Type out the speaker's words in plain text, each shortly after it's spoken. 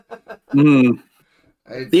Mm.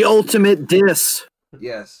 The ultimate diss.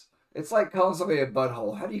 Yes. It's like calling somebody a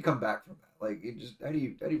butthole. How do you come back from that? Like, how do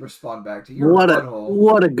you respond back to your butthole?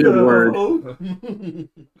 What a good word.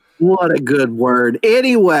 What a good word.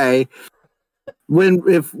 Anyway,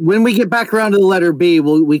 when we get back around to the letter B,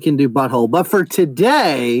 we can do butthole. But for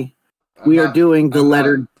today, we are doing the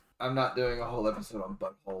letter. I'm not doing a whole episode on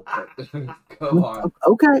butthole, but go on.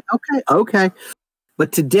 Okay.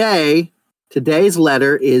 But today's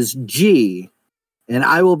letter is G, and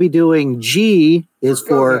I will be doing G is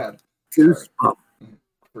for Goosebumps.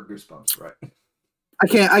 For Goosebumps, right?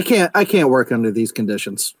 I can't work under these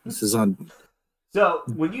conditions. This is on. So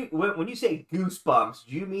when you say Goosebumps,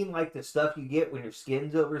 do you mean like the stuff you get when your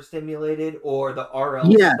skin's overstimulated, or the R.L.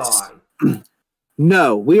 Stein?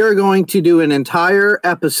 No, we are going to do an entire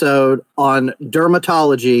episode on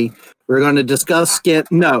dermatology. We're going to discuss skin.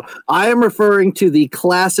 No, I am referring to the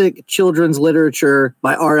classic children's literature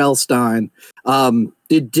by R.L. Stein.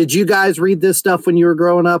 Did you guys read this stuff when you were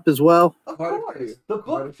growing up as well? Of course, the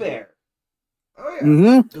book fair. Oh yeah,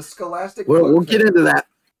 mm-hmm. The Scholastic. We'll get into that.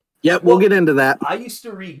 Yep, we'll get into that. I used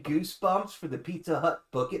to read Goosebumps for the Pizza Hut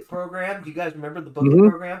Book It program. Do you guys remember the Book It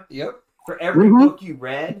program? Yep. For every book you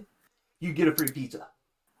read, you get a free pizza.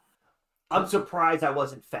 I'm surprised I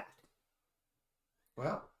wasn't fat.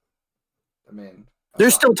 Well, I mean,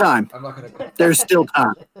 there's still time. I'm not going to. There's still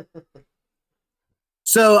time.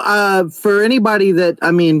 So, for anybody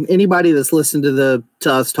that's listened to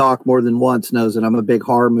us talk more than once knows that I'm a big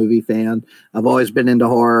horror movie fan. I've always been into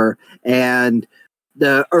horror, and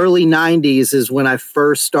the early 90s is when I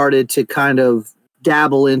first started to kind of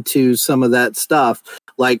dabble into some of that stuff.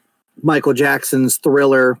 Like Michael Jackson's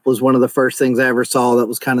Thriller was one of the first things I ever saw that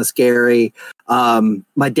was kind of scary.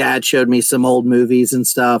 My dad showed me some old movies and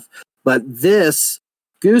stuff, but this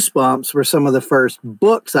Goosebumps were some of the first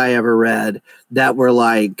books I ever read that were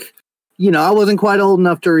like, I wasn't quite old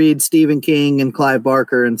enough to read Stephen King and Clive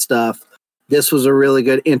Barker and stuff. This was a really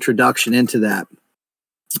good introduction into that.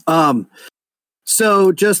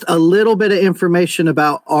 So just a little bit of information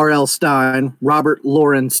about R.L. Stein, Robert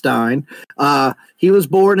Loren Stein. He was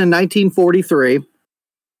born in 1943,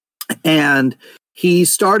 and he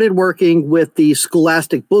started working with the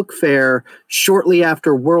Scholastic Book Fair shortly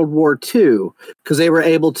after World War II because they were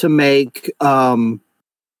able to make, obviously,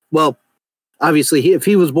 if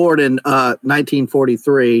he was born in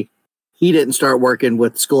 1943, he didn't start working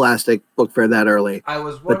with Scholastic Book Fair that early. I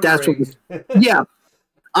was But wondering. that's what yeah.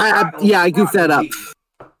 I goofed that up.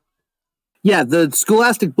 Yeah, the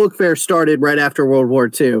Scholastic Book Fair started right after World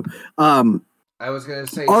War II. I was going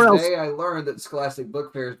to say, today I learned that Scholastic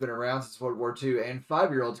Book Fair has been around since World War II, and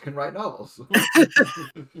 5-year-olds can write novels.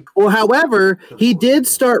 Well, however, he did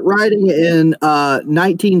start writing in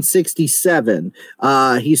 1967.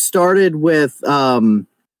 He started with,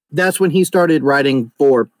 that's when he started writing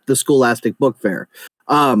for the Scholastic Book Fair.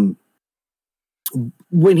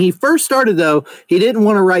 When he first started, though, he didn't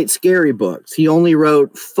want to write scary books. He only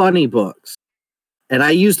wrote funny books. And I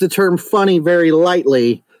use the term funny very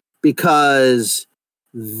lightly because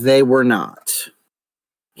they were not.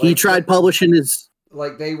 He tried publishing his...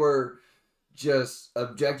 Like they were just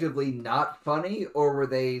objectively not funny, or were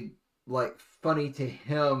they like funny to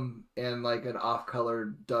him in like an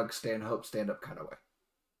off-colored Doug Stanhope stand-up kind of way?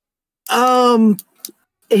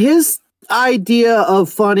 His idea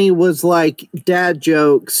of funny was like dad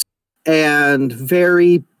jokes and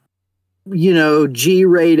very,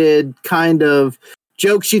 G-rated kind of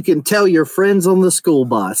jokes you can tell your friends on the school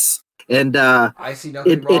bus. And I see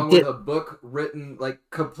nothing wrong with a book written, like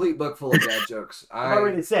complete book full of dad jokes. I'm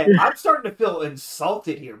already saying, I'm starting to feel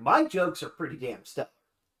insulted here. My jokes are pretty damn stuff.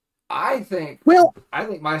 I think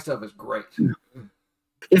my stuff is great.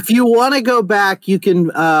 If you want to go back, you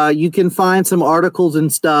can find some articles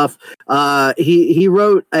and stuff. He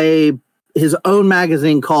wrote his own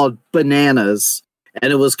magazine called Bananas,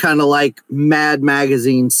 and it was kind of like Mad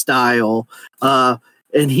Magazine style.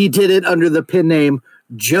 And he did it under the pen name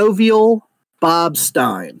Jovial Bob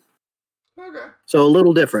Stein. Okay. So a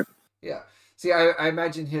little different. Yeah. See, I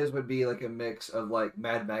imagine his would be like a mix of like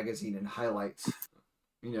Mad Magazine and Highlights.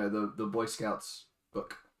 The Boy Scouts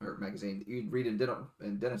book or magazine that you'd read in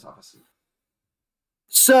dentist office.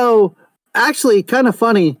 So actually kind of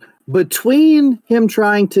funny, between him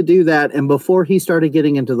trying to do that and before he started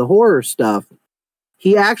getting into the horror stuff,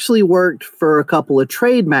 he actually worked for a couple of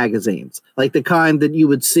trade magazines, like the kind that you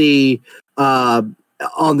would see on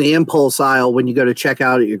the impulse aisle when you go to check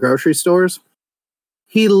out at your grocery stores.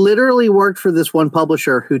 He literally worked for this one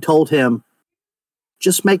publisher who told him,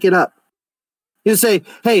 just make it up. He'd say,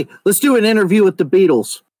 hey, let's do an interview with the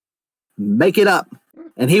Beatles. Make it up.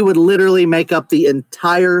 And he would literally make up the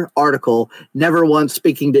entire article, never once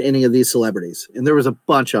speaking to any of these celebrities. And there was a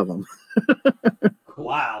bunch of them.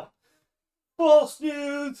 Wow. False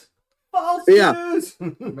news. False news.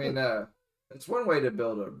 I mean, it's one way to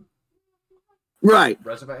build a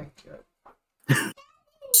resume. Yeah.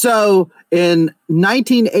 So in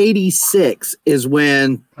 1986 is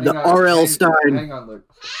when R.L. Stine. Hang on, Luke.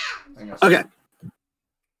 Hang on. Okay.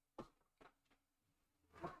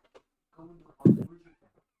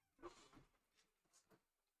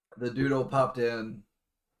 The doodle popped in,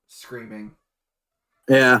 screaming.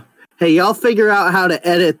 Yeah. Hey, y'all figure out how to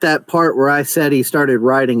edit that part where I said he started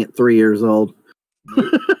writing at 3 years old.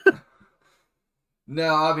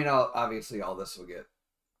 No, I mean, obviously all this will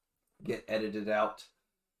get edited out.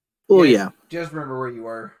 Oh, yeah. Just remember where you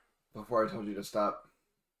were before I told you to stop.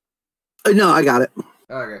 No, I got it.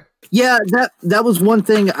 Okay. Yeah, that was one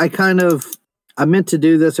thing I meant to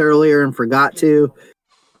do this earlier and forgot to.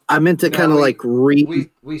 I meant to kind of read.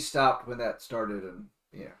 We stopped when that started, and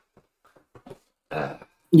yeah.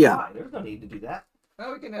 Why? There's no need to do that.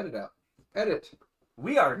 Oh, we can edit out. Edit.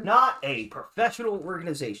 We are not a professional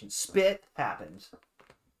organization. Spit happens.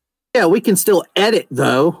 Yeah, we can still edit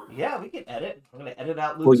though. Yeah, we can edit. I'm going to edit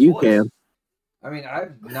out Luke's Well, you voice. can. I mean,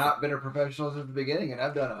 I've not been a professional since the beginning, and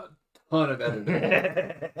I've done a ton of editing.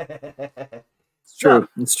 It's true.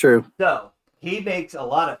 It's true. So, he makes a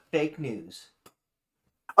lot of fake news.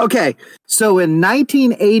 Okay, so in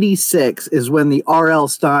 1986 is when the R.L.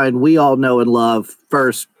 Stine we all know and love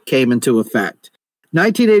first came into effect.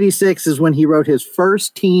 1986 is when he wrote his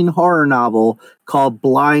first teen horror novel called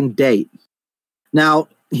Blind Date. Now,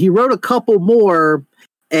 he wrote a couple more,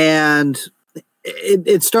 and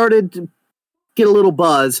it started to get a little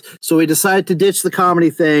buzz, so he decided to ditch the comedy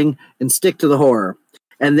thing and stick to the horror.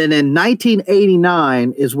 And then in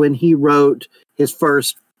 1989 is when he wrote his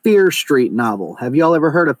first Fear Street novel. Have y'all ever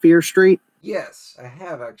heard of Fear Street? Yes, I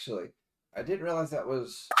have actually. I didn't realize that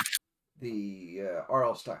was the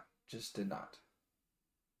R.L. Stine. Just did not.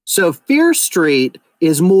 So Fear Street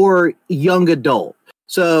is more young adult.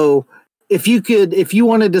 So if you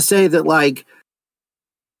wanted to say that like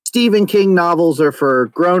Stephen King novels are for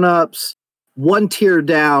grown-ups, one tier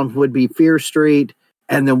down would be Fear Street,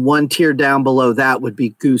 and then one tier down below that would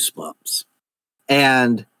be Goosebumps.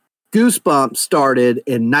 And Goosebumps started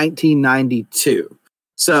in 1992.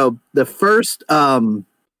 So the first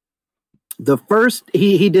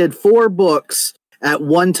he did 4 books at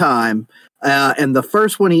one time, and the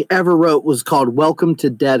first one he ever wrote was called Welcome to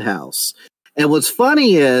Dead House. And what's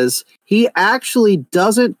funny is he actually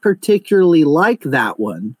doesn't particularly like that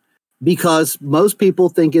one because most people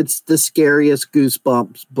think it's the scariest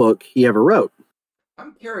Goosebumps book he ever wrote.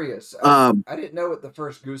 I'm curious. I didn't know what the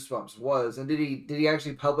first Goosebumps was, and did he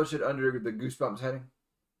actually publish it under the Goosebumps heading?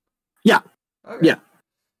 Yeah. Okay.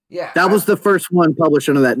 Yeah. That was the first one published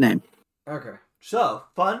under that name. Okay. So,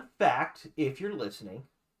 fun fact, if you're listening,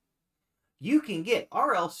 you can get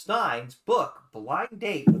R.L. Stine's book, Blind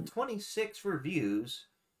Date, with 26 reviews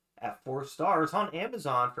at 4 stars on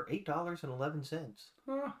Amazon for $8.11.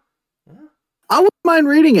 Huh. Yeah. I wouldn't mind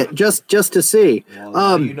reading it just to see. Well,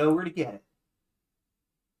 now you know where to get it.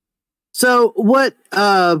 So what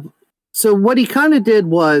he kind of did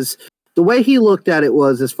was, the way he looked at it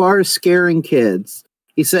was, as far as scaring kids,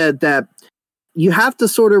 he said that you have to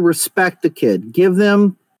sort of respect the kid, give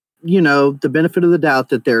them, the benefit of the doubt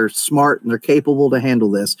that they're smart and they're capable to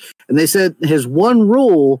handle this. And they said his one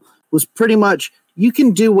rule was pretty much, you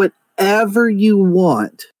can do whatever you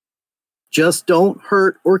want, just don't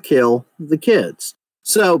hurt or kill the kids.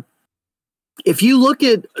 So if you look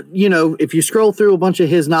at, if you scroll through a bunch of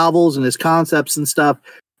his novels and his concepts and stuff,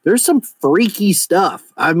 there's some freaky stuff.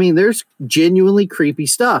 I mean, there's genuinely creepy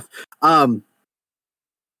stuff. But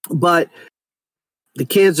the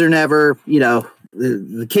kids are never,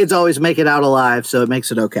 the kids always make it out alive, so it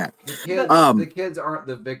makes it okay. The kids aren't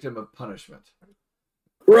the victim of punishment.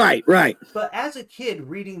 Right. But as a kid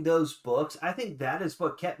reading those books, I think that is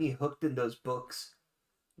what kept me hooked in those books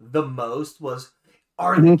the most was,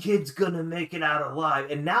 are the kids going to make it out alive?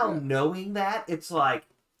 And now knowing that, it's like,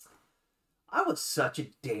 I was such a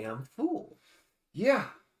damn fool. Yeah.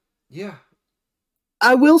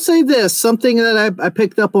 I will say this, something that I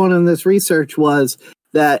picked up on in this research was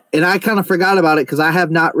that, and I kind of forgot about it because I have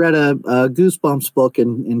not read a Goosebumps book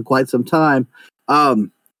in quite some time.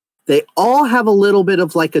 They all have a little bit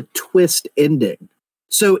of like a twist ending.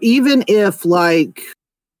 So even if like,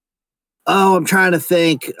 I'm trying to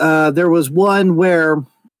think, there was one where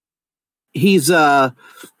he's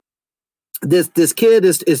this kid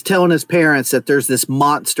is telling his parents that there's this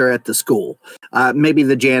monster at the school, maybe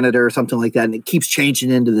the janitor or something like that, and it keeps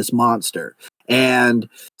changing into this monster. And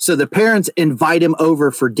so the parents invite him over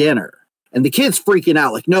for dinner. And the kid's freaking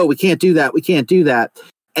out, like, no, we can't do that. We can't do that.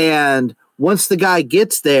 And once the guy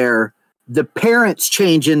gets there, the parents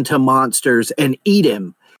change into monsters and eat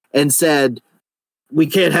him and said, we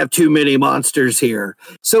can't have too many monsters here.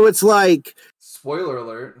 So it's like... Spoiler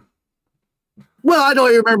alert. Well, I don't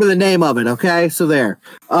even remember the name of it, okay? So there.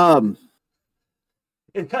 It's kind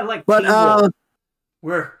of like Teen Wolf,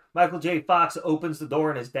 where Michael J. Fox opens the door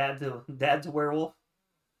and his dad's a werewolf.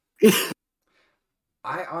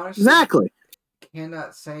 I honestly exactly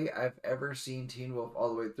cannot say I've ever seen Teen Wolf all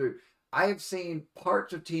the way through. I have seen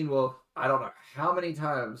parts of Teen Wolf, I don't know how many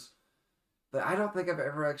times, but I don't think I've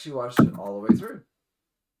ever actually watched it all the way through.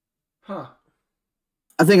 Huh.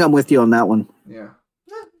 I think I'm with you on that one. Yeah.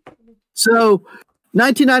 So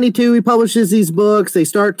 1992, he publishes these books. They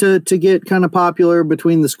start to get kind of popular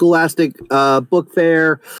between the Scholastic book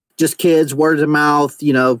fair, just kids, word of mouth,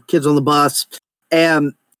 kids on the bus.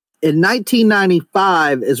 And in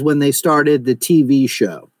 1995 is when they started the TV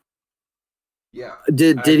show. Yeah.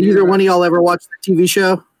 Did either one of y'all ever watch the TV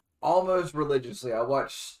show? Almost religiously. I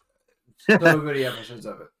watched so many episodes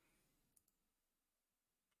of it.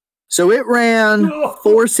 So it ran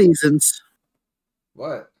 4 seasons.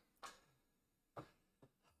 What?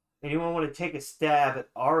 Anyone want to take a stab at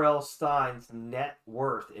R.L. Stine's net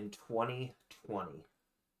worth in 2020?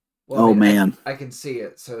 Well, man. I can see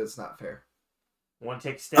it, so it's not fair. Want to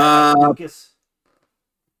take a stab at Lucas?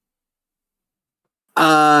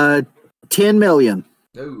 10 million.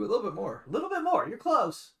 No, a little bit more. A little bit more. You're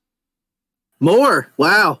close. More?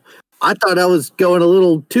 Wow. I thought I was going a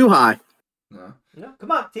little too high. No. No,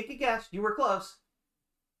 come on, take a guess. You were close.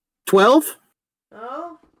 12?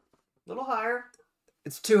 Oh, a little higher.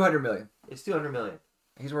 It's 200 million. It's 200 million.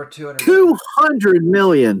 He's worth 200 million. 200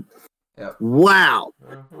 million. Yep. Wow.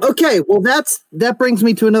 Mm-hmm. Okay, well that brings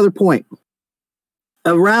me to another point.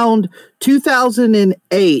 Around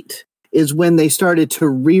 2008 is when they started to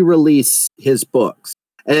re-release his books.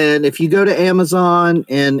 And if you go to Amazon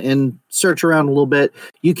and search around a little bit,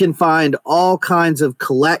 you can find all kinds of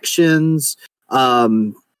collections,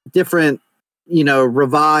 different,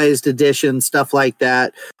 revised editions, stuff like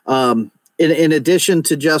that. In addition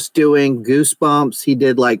to just doing Goosebumps, he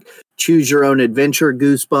did like Choose Your Own Adventure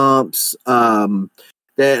Goosebumps.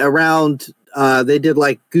 They did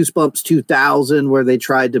like Goosebumps 2000, where they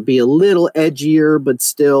tried to be a little edgier, but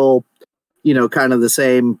still, kind of the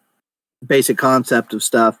same basic concept of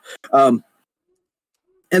stuff. And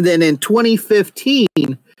then in 2015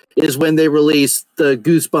 is when they released the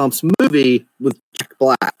Goosebumps movie with Jack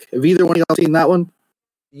Black. Have either one of y'all seen that one?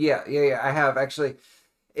 Yeah, I have actually.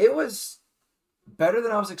 It was better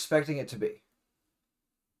than I was expecting it to be.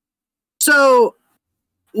 So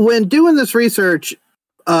when doing this research,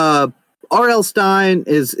 R.L. Stine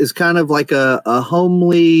is kind of like a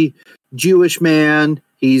homely Jewish man.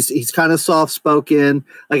 He's kind of soft-spoken.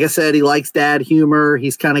 Like I said, he likes dad humor.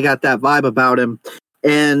 He's kind of got that vibe about him.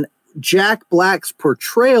 And Jack Black's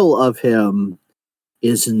portrayal of him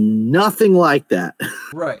is nothing like that.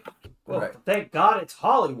 Right. Well, right. Thank God it's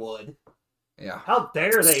Hollywood. Yeah. How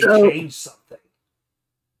dare they change something?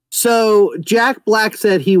 So Jack Black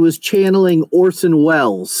said he was channeling Orson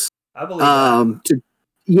Welles. I believe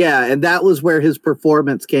that. And that was where his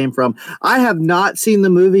performance came from. I have not seen the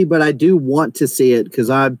movie, but I do want to see it because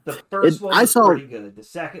the first one was pretty good. The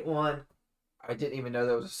second one, I didn't even know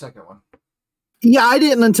there was a second one. Yeah, I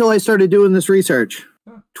didn't until I started doing this research.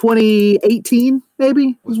 2018,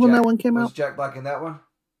 maybe, was when that one came out. Was Jack Black in that one?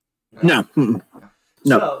 No. No.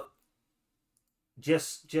 So,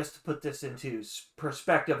 just to put this into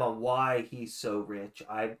perspective on why he's so rich,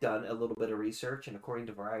 I've done a little bit of research, and according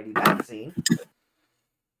to Variety magazine,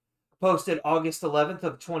 posted August 11th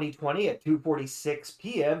of 2020 at 2:46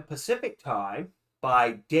 p.m. Pacific time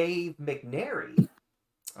by Dave McNary.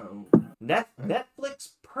 Oh. Netflix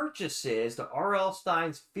purchases the R.L.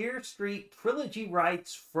 Stine's Fear Street trilogy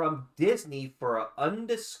rights from Disney for an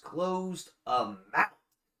undisclosed amount.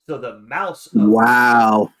 So the mouse.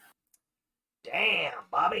 Wow. Damn,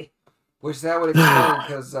 Bobby. Which that would explain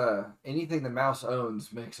because anything the mouse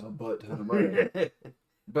owns makes a butt ton of money.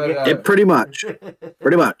 But pretty much.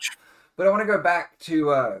 Pretty much. But I want to go back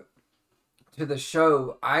to the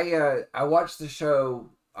show. I watched the show.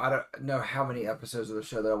 I don't know how many episodes of the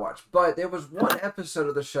show that I watched, but there was one episode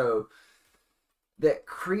of the show that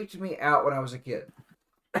creeped me out when I was a kid.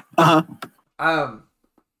 Uh-huh.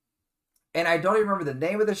 And I don't even remember the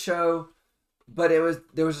name of the show, but there was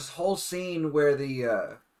this whole scene where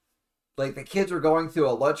the kids were going through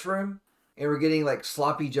a lunchroom and were getting like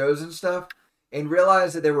sloppy joes and stuff, and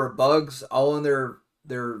realized that there were bugs all in their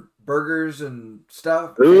their burgers and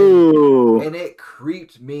stuff. Ooh. And it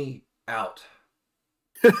creeped me out.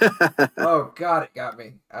 Oh God, it got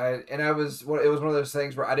me. It was one of those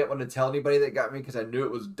things where I didn't want to tell anybody that got me because I knew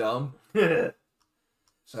it was dumb.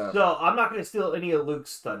 So I'm not going to steal any of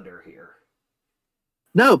Luke's thunder here.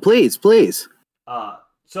 No, please.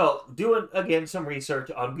 So doing again some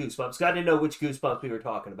research on Goosebumps. Got to know which Goosebumps we were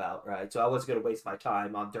talking about, right? So I wasn't going to waste my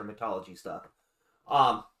time on dermatology stuff.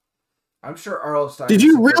 I'm sure R.L. Stein. Did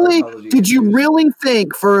you really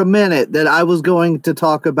think for a minute that I was going to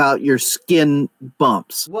talk about your skin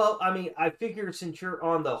bumps? Well, I mean, I figured since you're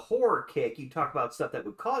on the horror kick, you talk about stuff that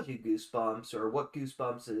would cause you goosebumps or what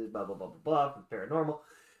goosebumps is, blah, blah, blah, blah, blah, from paranormal.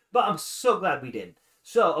 But I'm so glad we did.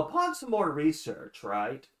 So upon some more research,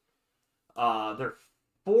 right, there are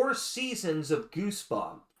 4 seasons of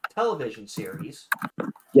Goosebumps television series.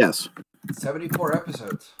 Yes. 74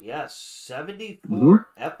 episodes. Yes, 74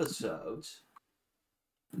 episodes.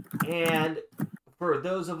 And for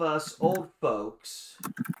those of us old folks,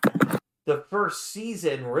 the first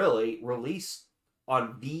season really released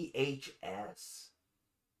on VHS.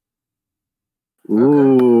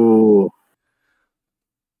 Ooh.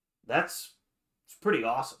 It's pretty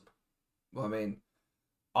awesome. Well, I mean,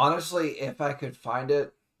 honestly, if I could find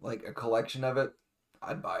it, like a collection of it,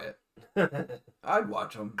 I'd buy it. I'd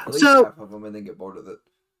watch them, at least half of them, and then get bored with it.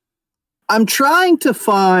 I'm trying to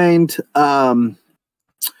find. I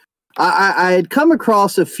had come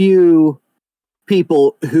across a few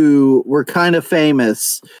people who were kind of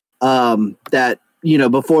famous. That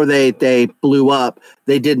before they blew up,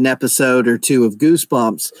 they did an episode or 2 of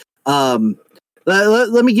Goosebumps.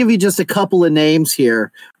 Let me give you just a couple of names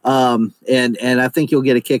here, and I think you'll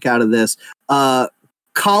get a kick out of this.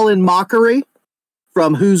 Colin Mockery.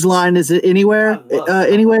 From Whose Line Is It Anywhere?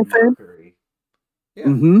 Anyway, fame? Yeah.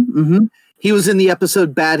 He was in the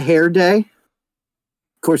episode Bad Hair Day.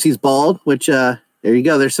 Of course, he's bald, which, there you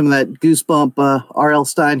go. There's some of that Goosebump R.L.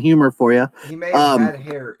 Stein humor for you. He may have had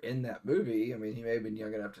hair in that movie. I mean, he may have been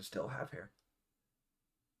young enough to still have hair.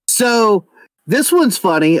 So, this one's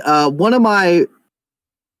funny. One of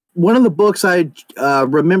the books I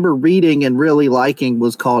remember reading and really liking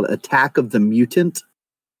was called Attack of the Mutant.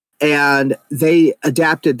 And they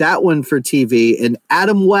adapted that one for TV, and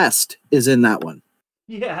Adam West is in that one.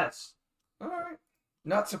 Yes. All right.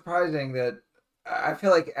 Not surprising that I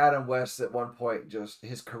feel like Adam West at one point just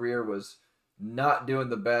his career was not doing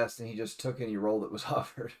the best, and he just took any role that was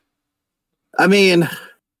offered. I mean,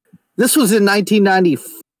 this was in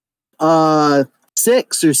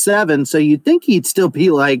 1996 or 7, so you'd think he'd still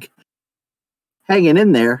be like hanging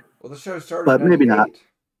in there. Well, the show started, but maybe not.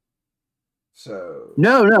 So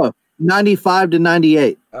no, 95 to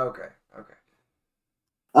 98. Okay.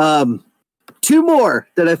 2 more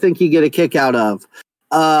that I think you get a kick out of.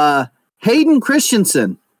 Hayden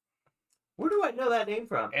Christensen. Where do I know that name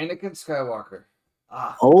from? Anakin Skywalker.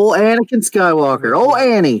 Old Anakin Skywalker. Old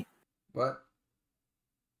Annie. What?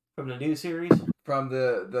 From the new series? From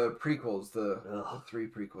the prequels, the 3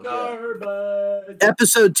 prequels. Garbage. Yeah.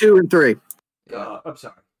 Episode 2 and 3. Yeah. I'm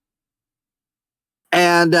sorry.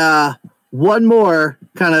 And one more,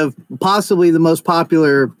 kind of possibly the most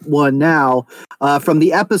popular one now, from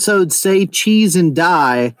the episode Say Cheese and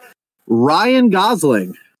Die, Ryan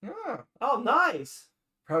Gosling. Yeah. Oh, nice.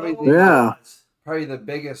 Probably the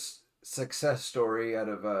biggest success story out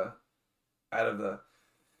of the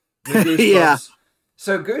Goosebumps. Yeah.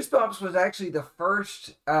 So Goosebumps was actually the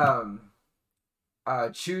first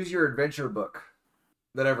choose your adventure book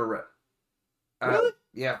that I ever read. Really?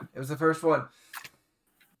 Yeah, it was the first one.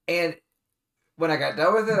 And when I got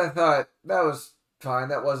done with it, I thought that was fine.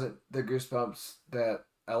 That wasn't the Goosebumps that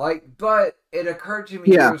I liked. But it occurred to me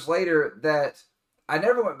years later that I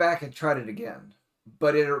never went back and tried it again.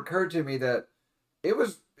 But it occurred to me that it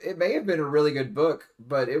may have been a really good book,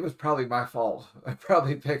 but it was probably my fault. I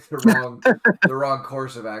probably picked the wrong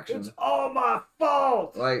course of action. It's all my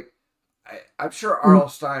fault. Like, I'm sure R.L.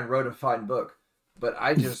 Stein wrote a fine book, but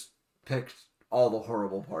I just picked all the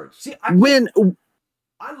horrible parts. See,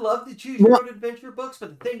 I love the choose your own adventure books,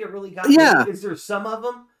 but the thing that really got me is there's some of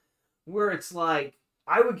them where it's like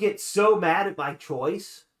I would get so mad at my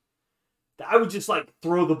choice that I would just like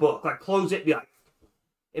throw the book, like close it,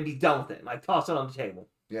 and be done with it, like toss it on the table.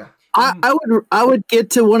 Yeah, I would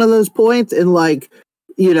get to one of those points and like,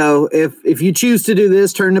 if you choose to do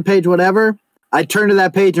this, turn the page, whatever. I'd turn to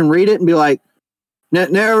that page and read it and be like,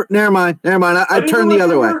 never mind. I turned the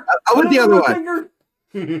other way. I went the other way.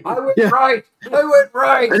 I went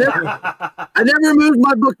right. I never moved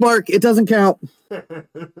my bookmark. It doesn't count.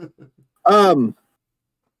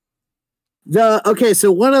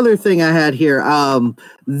 So one other thing I had here.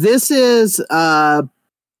 This is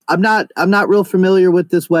I'm not real familiar with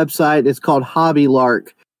this website. It's called Hobby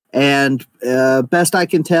Lark, and best I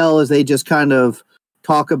can tell is they just kind of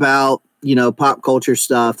talk about pop culture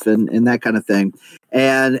stuff and that kind of thing.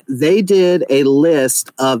 And they did a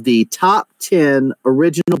list of the top 10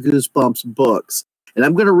 original Goosebumps books, and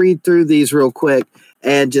I'm going to read through these real quick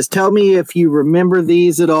and just tell me if you remember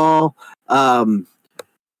these at all.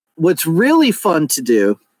 What's really fun to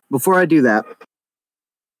do before I do that.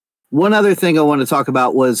 One other thing I want to talk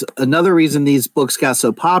about was another reason these books got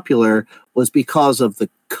so popular was because of the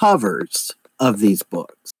covers of these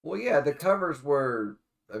books. Well, yeah, the covers were,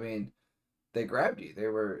 I mean, they grabbed you.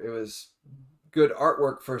 It was good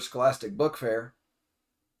artwork for Scholastic Book Fair.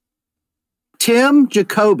 Tim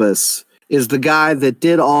Jacobus is the guy that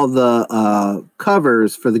did all the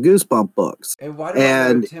covers for the Goosebump books. And why do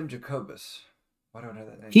I know Tim Jacobus? Why don't I know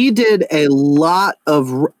that name? He did a lot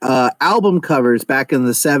of album covers back in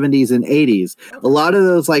the 70s and 80s. Okay. A lot of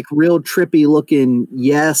those like real trippy looking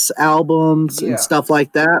Yes albums and stuff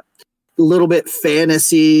like that. A little bit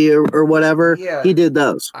fantasy or whatever. Yeah. He did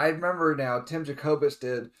those. I remember now Tim Jacobus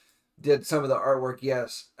did some of the artwork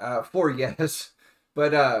for Yes,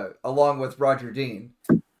 but along with Roger Dean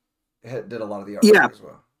did a lot of the artwork as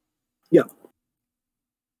well. Yeah.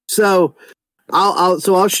 So I'll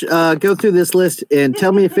go through this list and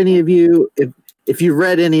tell me if any of you, if you've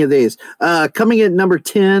read any of these. Coming at number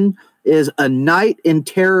 10 is A Night in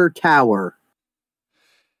Terror Tower.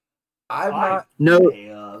 I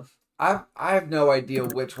have no idea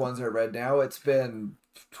which ones I read now. It's been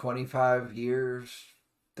 25 years,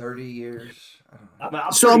 30 years. I don't know.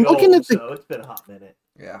 I'm looking at so it's been a hot minute.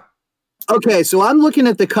 Yeah. Okay, so I'm looking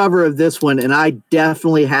at the cover of this one, and I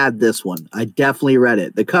definitely had this one. I definitely read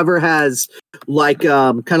it. The cover has like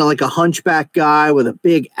kind of like a hunchback guy with a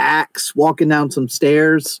big axe walking down some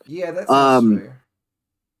stairs. Yeah, that's familiar.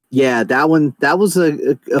 Yeah, that was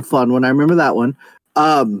a fun one. I remember that one.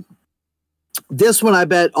 This one I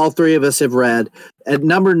bet all three of us have read. At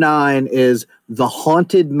number 9 is The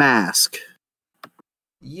Haunted Mask.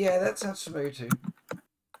 Yeah, that sounds familiar too.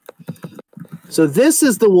 So this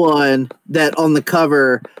is the one that on the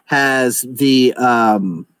cover has the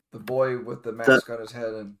boy with the mask on his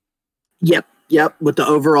head and Yep, with the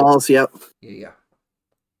overalls, yep. Yeah.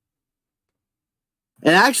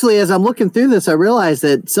 And actually, as I'm looking through this, I realized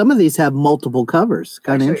that some of these have multiple covers.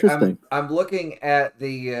 Kind of interesting. I'm looking at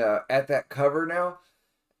at that cover now,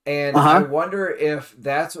 and I wonder if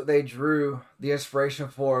that's what they drew the inspiration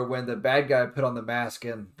for when the bad guy put on the mask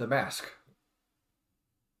in The Mask.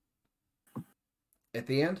 At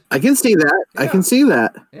the end? I can see that. Yeah. I can see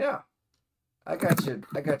that. Yeah. I got you,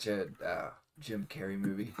 Jim Carrey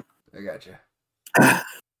movie. I got you.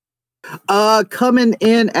 Coming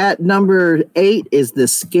in at number 8 is The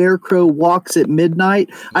Scarecrow Walks at Midnight.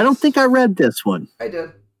 Yes. I don't think I read this one. I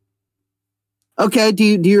did. Okay, do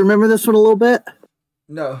you remember this one a little bit?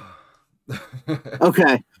 No.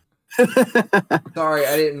 Okay. Sorry,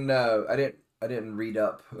 I didn't read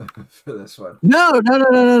up for this one. No.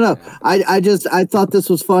 I thought this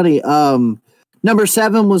was funny. Number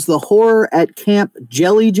 7 was The Horror at Camp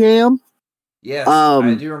Jelly Jam. Yes,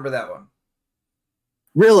 I do remember that one.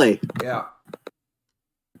 Really? Yeah.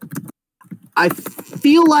 I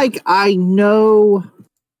feel like I know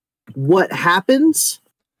what happens,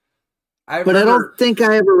 but I don't think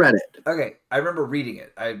I ever read it. Okay, I remember reading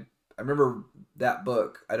it. I remember that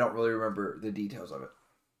book. I don't really remember the details of it.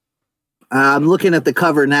 I'm looking at the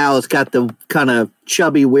cover now. It's got the kind of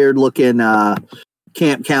chubby, weird-looking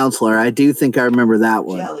camp counselor. I do think I remember that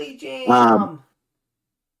one. Jelly Jam.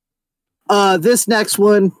 This next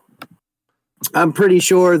one, I'm pretty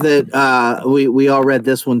sure that we all read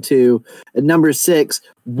this one too. At number 6,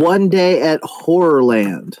 One Day at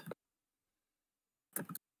Horrorland.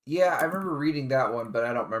 Yeah, I remember reading that one, but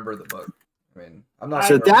I don't remember the book. I mean, I'm not.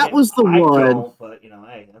 So that was the one. But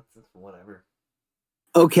hey, that's whatever.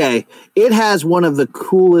 Okay, it has one of the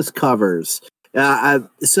coolest covers.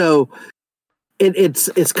 So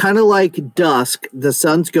it's kind of like dusk. The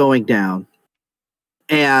sun's going down,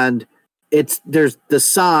 and there's the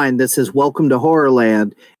sign that says "Welcome to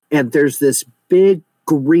Horrorland," and there's this big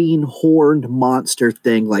green horned monster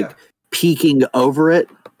thing peeking over it.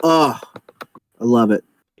 Oh, I love it.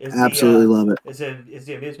 Absolutely love it. Is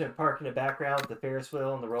the amusement park in the background, the Ferris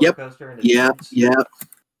wheel and the roller coaster, and the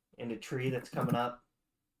and the tree that's coming up?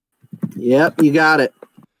 Yep, you got it.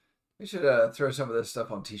 We should throw some of this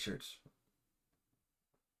stuff on t-shirts.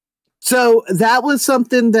 So that was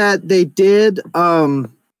something that they did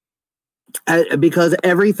Because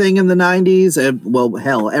everything in the 90s, and well,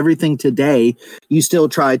 hell, everything today, you still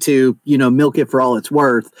try to, milk it for all it's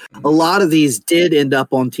worth. A lot of these did end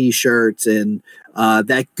up on t-shirts and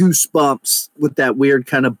that Goosebumps with that weird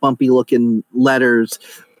kind of bumpy looking letters.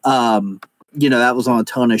 That was on a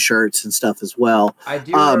ton of shirts and stuff as well. I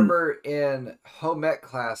do remember in home ec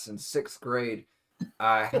class in 6th grade,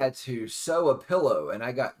 I had to sew a pillow and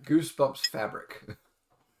I got Goosebumps fabric.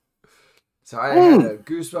 So I had a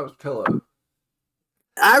Goosebumps pillow.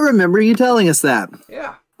 I remember you telling us that.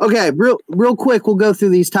 Yeah. Okay, real quick, we'll go through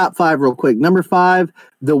these top 5 real quick. Number 5,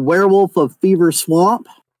 The Werewolf of Fever Swamp.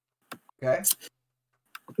 Okay.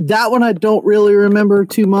 That one I don't really remember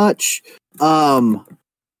too much. Even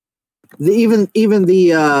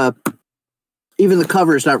the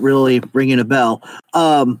cover's not really ringing a bell.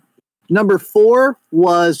 Number 4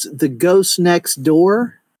 was The Ghost Next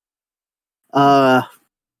Door. Another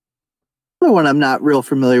one I'm not real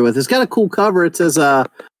familiar with. It's got a cool cover. It says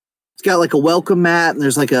it's got like a welcome mat and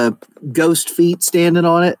there's like a ghost feet standing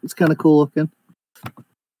on it. It's kind of cool looking.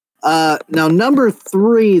 Now number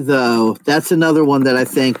 3 though, that's another one that I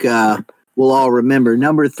think we'll all remember.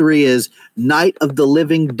 Number 3 is Night of the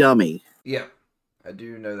Living Dummy. Yeah, I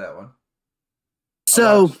do know that one.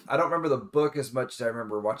 So I don't remember the book as much as I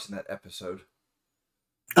remember watching that episode.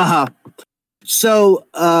 So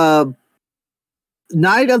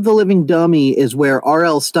Night of the Living Dummy is where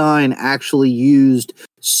R.L. Stine actually used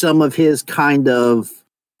some of his kind of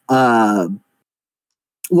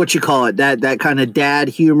what you call it, that kind of dad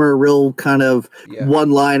humor, real kind of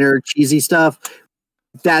one-liner cheesy stuff.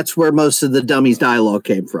 That's where most of the Dummy's dialogue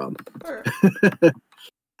came from.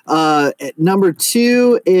 Number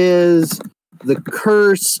 2 is The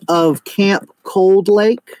Curse of Camp Cold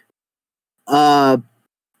Lake.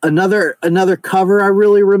 Another cover I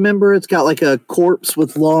really remember. It's got like a corpse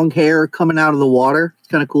with long hair coming out of the water. It's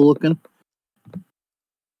kind of cool looking.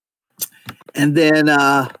 And then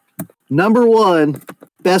number 1,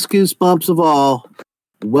 best Goosebumps of all,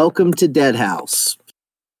 Welcome to Dead House.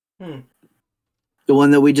 The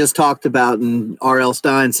one that we just talked about, and R.L.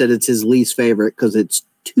 Stine said it's his least favorite because it's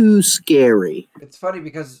too scary. It's funny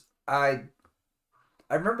because I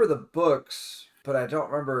remember the books, but I don't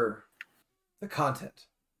remember the content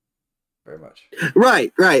very much.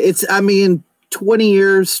 Right. It's 20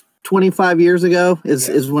 years, 25 years ago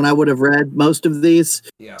is when I would have read most of these.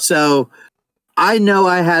 Yeah. So I know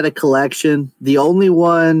I had a collection. The only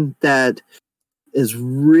one that is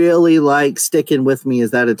really like sticking with me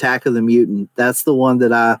is that Attack of the Mutant. That's the one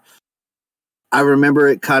that I remember.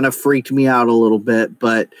 It kind of freaked me out a little bit,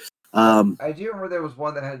 but I do remember there was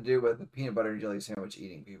one that had to do with the peanut butter and jelly sandwich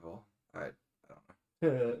eating people. I don't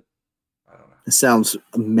know. It sounds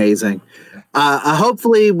amazing.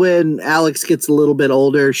 Hopefully when Alex gets a little bit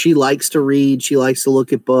older, she likes to read. She likes to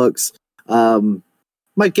look at books.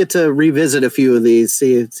 Might get to revisit a few of these,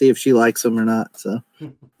 see if she likes them or not. So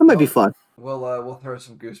that might be fun. We'll throw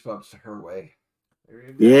some Goosebumps her way.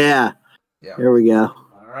 Yeah. Here we go.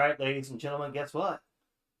 All right, ladies and gentlemen, guess what?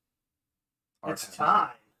 It's time.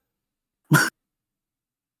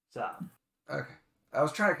 Okay. I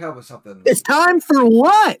was trying to come up with something. It's time for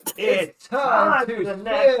what? It's time to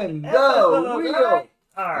spin the wheel.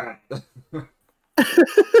 All right. Well,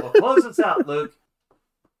 close us out, Luke.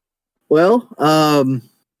 Well,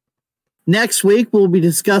 next week we'll be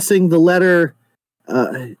discussing the letter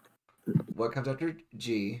what comes after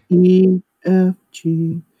G? E, F,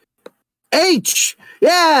 G, H.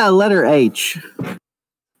 Yeah, letter H.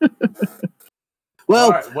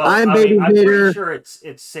 Well, right, I'm Baby I'm Gator. pretty sure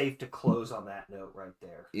it's safe to close on that note right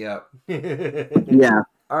there. Yep. Yeah.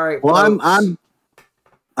 All right. Well, folks.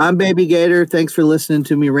 I'm Baby Gator. Thanks for listening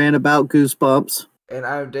to me rant about Goosebumps. And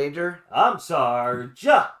I'm Danger. I'm Sarge.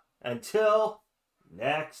 Until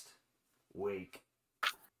next week.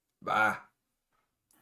 Bye.